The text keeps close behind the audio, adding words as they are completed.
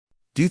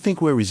Do you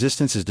think wear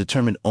resistance is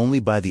determined only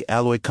by the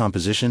alloy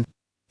composition?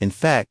 In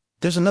fact,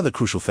 there's another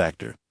crucial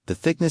factor: the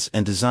thickness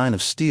and design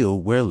of steel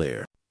wear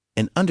layer.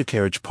 In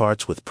undercarriage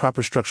parts with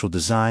proper structural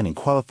design and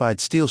qualified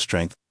steel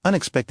strength,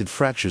 unexpected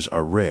fractures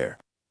are rare.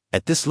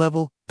 At this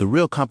level, the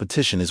real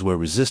competition is wear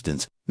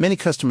resistance. Many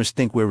customers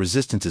think wear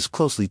resistance is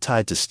closely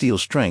tied to steel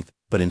strength,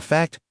 but in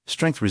fact,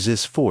 strength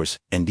resists force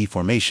and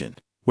deformation.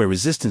 Wear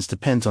resistance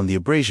depends on the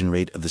abrasion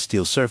rate of the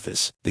steel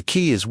surface. The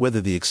key is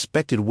whether the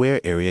expected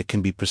wear area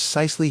can be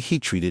precisely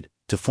heat-treated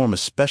to form a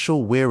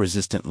special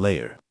wear-resistant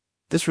layer.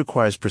 This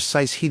requires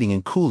precise heating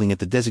and cooling at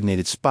the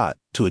designated spot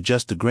to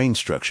adjust the grain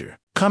structure.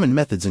 Common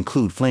methods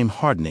include flame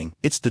hardening.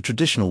 It's the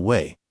traditional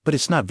way, but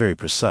it's not very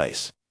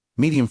precise.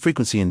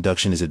 Medium-frequency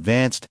induction is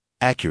advanced,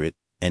 accurate,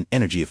 and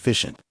energy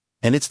efficient.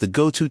 And it's the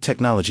go-to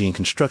technology in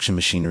construction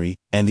machinery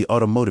and the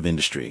automotive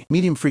industry.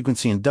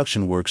 Medium-frequency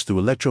induction works through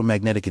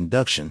electromagnetic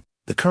induction.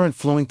 The current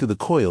flowing through the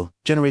coil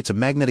generates a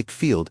magnetic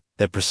field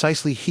that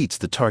precisely heats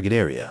the target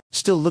area.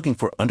 Still looking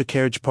for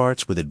undercarriage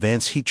parts with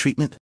advanced heat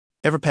treatment?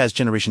 Everpads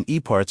Generation E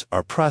parts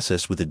are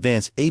processed with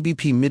advanced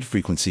ABP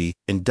mid-frequency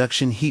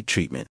induction heat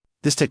treatment.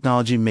 This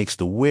technology makes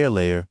the wear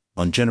layer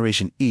on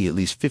Generation E at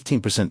least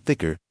 15%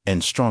 thicker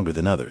and stronger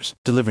than others,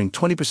 delivering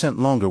 20%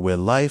 longer wear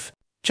life.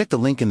 Check the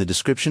link in the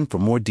description for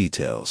more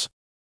details.